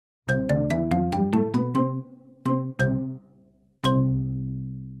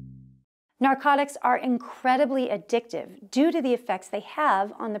Narcotics are incredibly addictive due to the effects they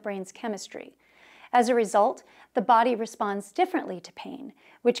have on the brain's chemistry. As a result, the body responds differently to pain,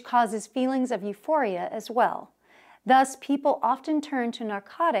 which causes feelings of euphoria as well. Thus, people often turn to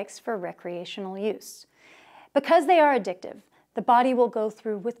narcotics for recreational use. Because they are addictive, the body will go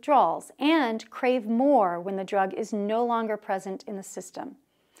through withdrawals and crave more when the drug is no longer present in the system.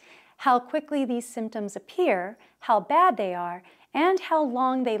 How quickly these symptoms appear, how bad they are, and how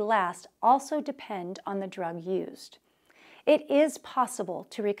long they last also depend on the drug used. It is possible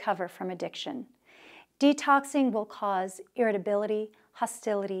to recover from addiction. Detoxing will cause irritability,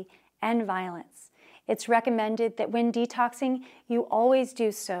 hostility, and violence. It's recommended that when detoxing, you always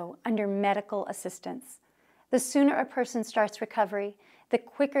do so under medical assistance. The sooner a person starts recovery, the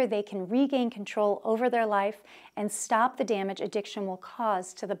quicker they can regain control over their life and stop the damage addiction will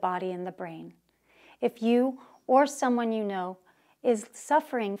cause to the body and the brain. If you or someone you know is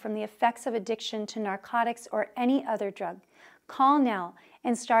suffering from the effects of addiction to narcotics or any other drug, call now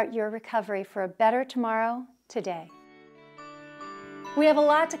and start your recovery for a better tomorrow today. We have a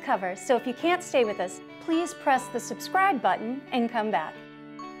lot to cover, so if you can't stay with us, please press the subscribe button and come back.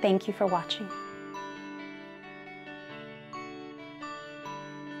 Thank you for watching.